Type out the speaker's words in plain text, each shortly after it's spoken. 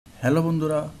Hello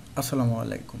বন্ধুরা, আসসালামু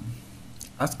আলাইকুম।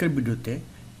 আজকের ভিডিওতে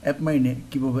অ্যাপমাইনে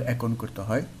কিভাবে অ্যাকাউন্ট করতে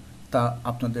হয় তা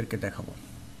আপনাদেরকে দেখাবো।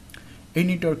 এই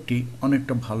নেটওয়ার্কটি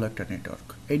অনেকটা ভালো একটা নেটওয়ার্ক।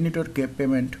 এই নেটওয়ার্কে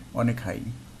পেমেন্ট অনেক হাই।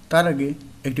 তার আগে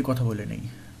একটি কথা বলে নেই,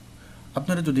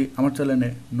 আপনারা যদি আমার চ্যানেলে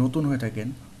নতুন হয়ে থাকেন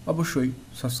অবশ্যই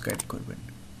সাবস্ক্রাইব করবেন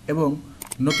এবং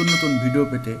নতুন নতুন ভিডিও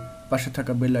পেতে পাশে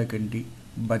থাকা বেল আইকনটি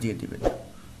বাজিয়ে দেবেন।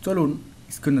 চলুন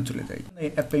স্ক্রিনে চলে যাই।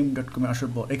 appmine.com আসার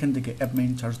পর এখান থেকে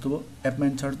অ্যাপমাইন সার্চ দেবো।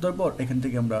 অ্যাপমাইন সার্চ দেওয়ার পর এখান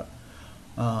থেকে আমরা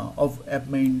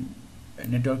অ্যাপমাইন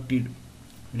নেটওয়ার্কটির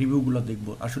রিভিউগুলো দেখব,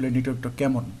 আসলে নেটওয়ার্কটা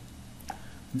কেমন।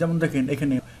 যেমন দেখেন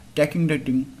এখানে tracking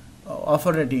rating,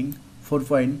 offer rating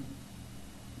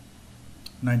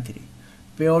 4.93,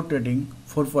 pay out rating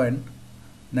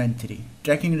 4.93,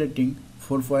 tracking rating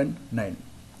 4.9,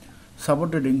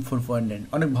 support rating 4.9,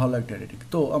 অনেক ভালো একটা রেটিং।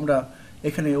 তো আমরা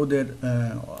এখানে ওদের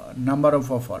নাম্বার অফ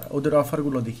অফার, ওদের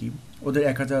অফারগুলো দেখি। ওদের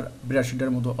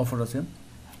 1082টার মতো অফার আছে।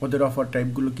 ওদের অফার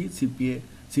টাইপগুলো কি? CPA,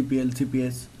 CPL,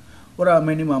 CPS। ওরা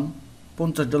মিনিমাম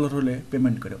 $50 হলে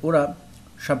পেমেন্ট করে, ওরা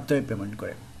সপ্তাহে পেমেন্ট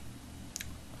করে।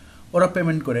 ওরা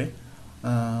পেমেন্ট করে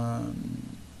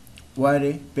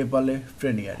ওয়ারে, পেপালে,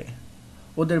 ফ্রেনিয়ারে।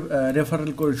 ওদের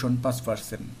রেফারেল কমিশন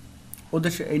 5%।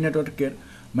 ওদের এই নেটওয়ার্কের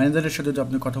ম্যানেজারের সাথে যদি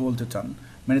আপনি কথা বলতে চান,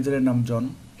 ম্যানেজারের নাম জন,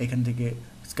 এখান থেকে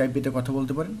স্কাইপিতে কথা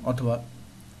বলতে পারেন অথবা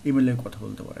ইমেলে কথা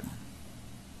বলতে পারেন।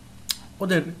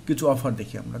 ওদের কিছু অফার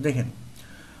দেখি আমরা। দেখেন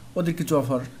ওদের কিছু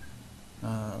অফার,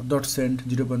 $0.10,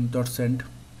 0.10,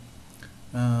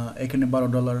 এখানে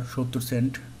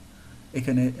 $12.70,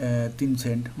 এখানে 3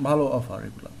 সেন্ট। ভালো অফার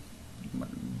এগুলো,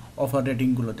 অফার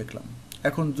রেটিংগুলো দেখলাম।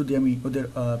 এখন যদি আমি ওদের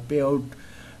পে আউট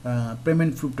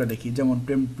পেমেন্ট প্রুফটা দেখি, যেমন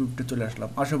পেমেন্ট প্রুফটা চলে আসলাম।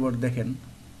 আসার পর দেখেন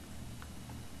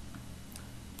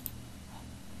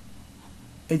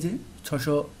এই যে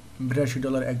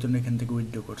 $682 একজন এখান থেকে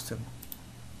উইথড্র করছে।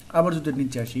 আবার যদি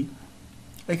নিচে আসি,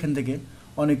 এখান থেকে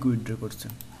অনেক উইথড্র করছে।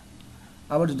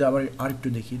 আবার যদি আরেকটু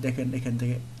দেখি, দেখেন এখান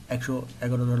থেকে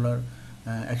 $111,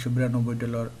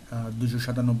 $192,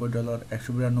 $297,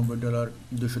 $192,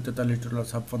 $243,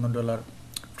 $56,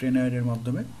 ট্রেনারের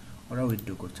মাধ্যমে ওরা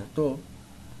উইথড্র করছে। তো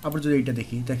আবার যদি এইটা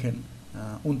দেখি, দেখেন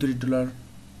 $29,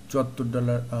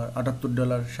 $74,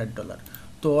 $78, $60।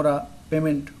 তো ওরা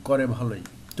পেমেন্ট করে ভালোই।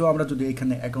 তো আমরা যদি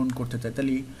এখানে অ্যাকাউন্ট করতে চাই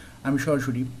তাহলে আমি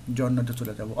সরাসরি জয়েন্টে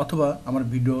চলে যাব, অথবা আমার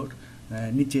ভিডিওর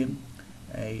নিচে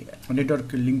এই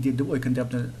নেটওয়ার্কের লিঙ্ক দিয়ে দেবো, ওইখান থেকে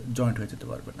আপনার জয়েন্ট হয়ে যেতে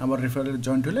পারবেন। আমার রেফারেল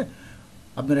জয়েন্ট হলে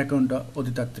আপনার অ্যাকাউন্টটা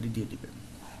অতি তাড়াতাড়ি দিয়ে দিবে।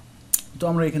 তো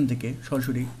আমরা এখান থেকে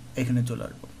সরাসরি এখানে চলে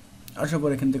আসবো। আসার পর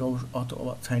এখান থেকে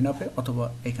অথবা সাইন আপে অথবা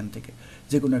এখান থেকে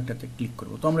যে কোনো একটাতে ক্লিক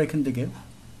করবো। তো আমরা এখান থেকে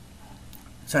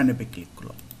সাইন আপে ক্লিক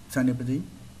করলাম। সাইন আপে দিই।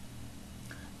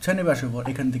 সাইন আপে আসার পর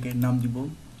এখান থেকে নাম দিব,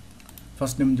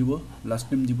 ফার্স্ট নেম দিব, লাস্ট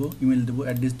নেম দিব, ইমেল দিব,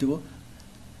 অ্যাড্রেস দিব।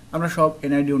 আমরা সব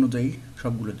NID অনুযায়ী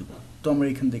সবগুলো দিব। তো আমরা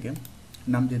এখান থেকে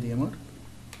নাম দিয়ে দিই আমার।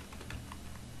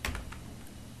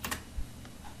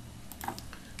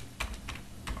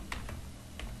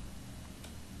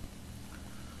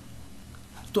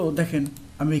 তো দেখেন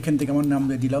আমি এখান থেকে আমার নাম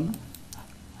দিয়ে দিলাম,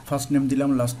 ফার্স্ট নেম দিলাম,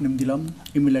 লাস্ট নেম দিলাম,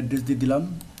 ইমেল অ্যাড্রেস দিয়ে দিলাম,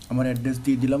 আমার অ্যাড্রেস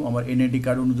দিয়ে দিলাম, আমার NID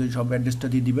কার্ড অনুযায়ী সব অ্যাড্রেসটা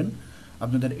দিয়ে দিবেন।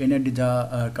 আপনাদের NID যা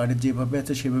কার্ডের যেভাবে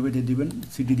আছে সেভাবে দিয়ে দিবেন।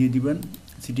 সিটি দিয়ে দিবেন,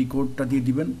 সিটি কোডটা দিয়ে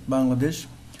দিবেন বাংলাদেশ।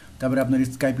 তারপরে আপনার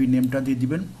স্কাইপি নেমটা দিয়ে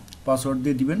দিবেন, পাসওয়ার্ড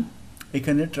দিয়ে দিবেন।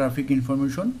 এখানে ট্রাফিক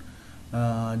ইনফরমেশন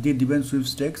দিয়ে দিবেন,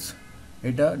 সুইপস্টেক্স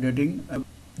এটা রেটিং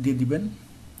দিয়ে দিবেন।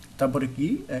 তারপরে কি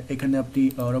এখানে আপনি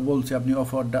ওরা বলছে আপনি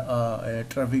অফারটা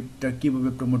ট্রাফিকটা কীভাবে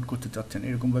প্রমোট করতে চাচ্ছেন,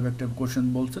 এরকমভাবে একটা কোশ্চেন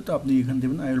বলছে। তো আপনি এখানে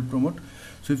দেবেন I will promote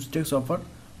সুইপস্টেক্স offer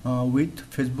with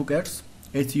Facebook ads,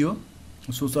 SEO,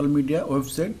 social media,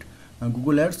 website,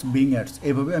 Google ads, being ads.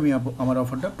 এইভাবে আমি আমার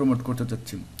অফারটা প্রমোট করতে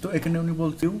চাচ্ছি। তো এখানে উনি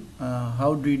বলছি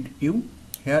how did you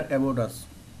hair about us,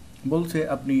 বলছে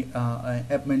আপনি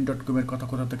appmine.com এর কথা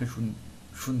কোথা থেকে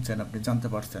শুনছেন, আপনি জানতে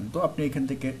পারছেন। তো আপনি এখান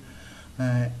থেকে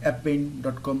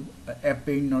appmine.com,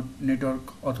 appmine নেটওয়ার্ক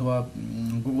অথবা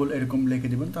গুগল এরকম লিখে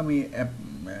দেবেন। তো আমি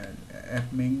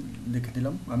appmine লিখে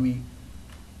দিলাম, আমি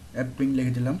appmine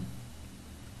লিখে দিলাম।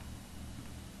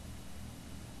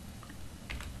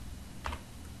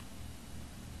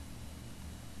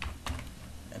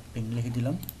 লিখে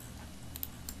দিলাম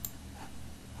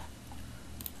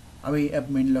আমি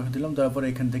appmine লিখে দিলাম। তারপরে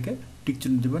এখান থেকে টিক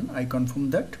চিহ্ন দেবেন, I confirm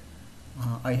that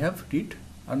I have read,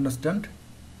 understand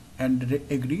and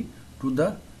agree to the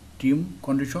term,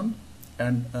 condition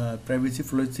and privacy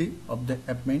policy of the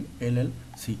Affmine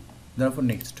LLC. Therefore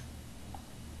next.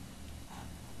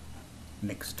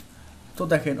 তো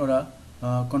দেখেন ওরা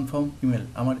কনফার্ম ইমেল,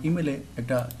 আমার ইমেলে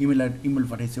একটা ইমেল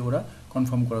পাঠিয়েছে ওরা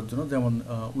কনফার্ম করার জন্য। যেমন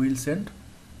will send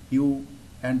you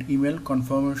and email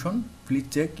confirmation, please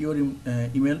check your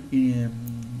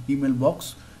email box,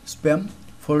 spam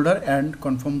folder and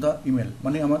confirm the email,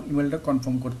 মানে আমার ইমেলটা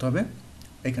কনফার্ম করতে হবে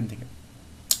এখান থেকে।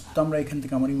 তো আমরা এখান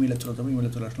থেকে আমার ইমেলে চলে যাবো,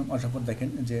 ইমেলে চলে আসলাম। আসার পর দেখেন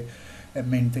যে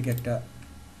মেইন থেকে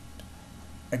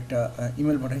একটা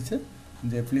ইমেল পাঠাইছে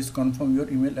যে please confirm your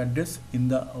email address in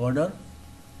the order,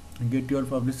 get your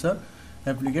publisher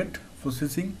অ্যাপ্লিকেট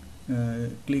processing,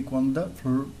 click on the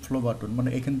flow button, মানে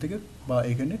এখান থেকে বা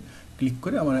এখানে ক্লিক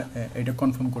করে আমার এটা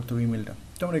কনফার্ম করতে হবে ইমেলটা।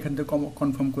 তো আমরা এখান থেকে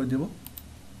কনফার্ম করে দেবো।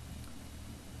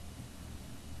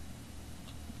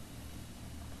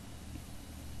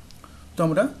 তো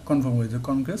আমরা কনফার্ম করে দেবো,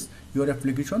 congress your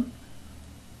application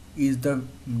is the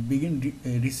begin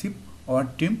receive our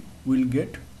team will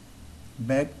get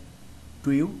back to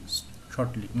you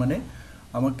shortly, মানে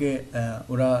আমাকে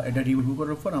ওরা এটা রিভিউ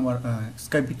করার পর আমার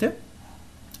স্কাইপিতে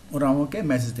ওরা আমাকে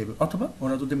মেসেজ দেবে, অথবা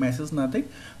ওরা যদি মেসেজ না দেয়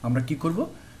আমরা কি করব,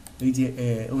 এই যে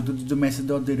ওদের যদি মেসেজ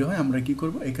দেওয়ার দেরি হয় আমরা কি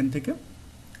করব, এখান থেকে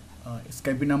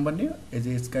স্কাইপি নাম্বার নিয়ে এই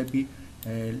যে স্কাইপি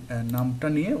নামটা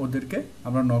নিয়ে ওদেরকে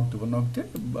আমরা নক দেবো, নক দিয়ে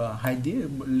হাই দিয়ে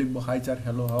লিখবো hi sir,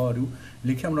 hello how are you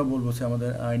লিখে আমরা বলবো সে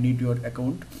আমাদের I need your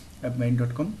account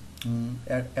appmine.com,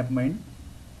 অ্যাপমাইন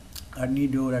R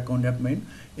need your account অ্যাপমাইন,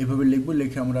 এইভাবে লিখবো।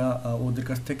 লিখে আমরা ওদের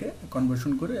কাছ থেকে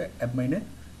কনভার্সন করে অ্যাপমাইনে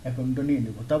অ্যাকাউন্টটা নিয়ে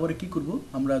নেবো। তারপরে কী করবো,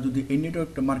 আমরা যদি এই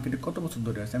নেটওয়ার্কটা মার্কেটে কত বছর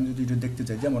ধরে আছে আমি যদি এটা দেখতে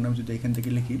চাই, যেমন আমি যদি এখান থেকে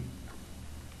লিখি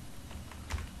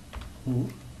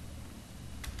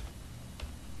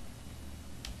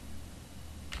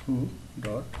হু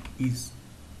ডট ইজ,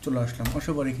 চলে আসলাম।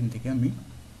 আসার পর এখান থেকে আমি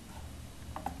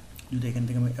যদি এখান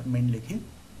থেকে আমি অ্যাপমাইন লিখি,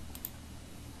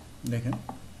 দেখেন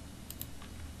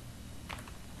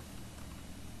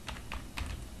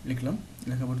লিখলাম,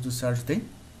 লেখার পর যদি সার্চ দেই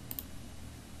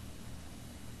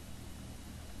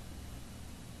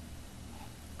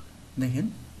দেখেন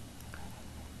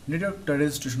নেটওয়ার্কটা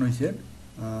রেজিস্ট্রেশন হয়েছে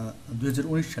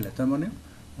 2019 সালে,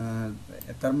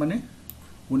 তার মানে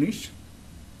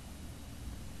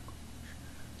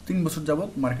 3 বছর যাবৎ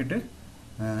মার্কেটে,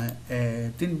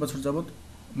 3 বছর যাবৎ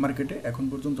মার্কেটে এখন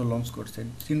পর্যন্ত লঞ্চ করছে।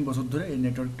 3 বছর ধরে এই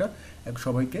নেটওয়ার্কটা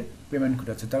সবাইকে পেমেন্ট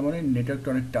করে আছে, তার মানে নেটওয়ার্কটা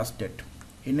অনেক ট্রাস্টেড।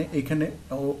 এখানে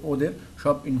ওদের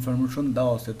সব ইনফরমেশন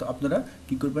দেওয়া আছে। তো আপনারা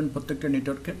কী করবেন, প্রত্যেকটা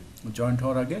নেটওয়ার্কে জয়েন্ট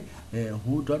হওয়ার আগে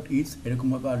হু ডট ইজ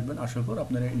এরকমভাবে আসবেন। আসার পর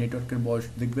আপনারা এই নেটওয়ার্কের বয়স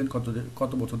দেখবেন,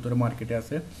 কত বছর ধরে মার্কেটে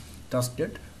আছে,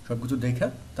 ট্রাস্টেড, সব কিছু দেখা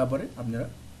তারপরে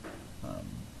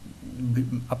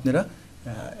আপনারা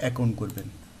অ্যাকাউন্ট করবেন।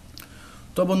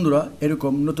 তো বন্ধুরা,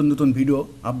 এরকম নতুন নতুন ভিডিও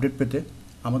আপডেট পেতে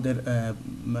আমাদের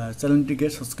চ্যানেলটিকে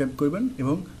সাবস্ক্রাইব করবেন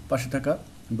এবং পাশে থাকা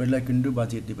বেল আইকনটি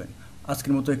বাজিয়ে দিবেন।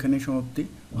 আজকের মতো এখানেই সমাপ্তি।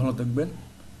 ভালো থাকবেন,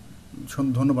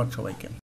 ধন্যবাদ সবাইকে।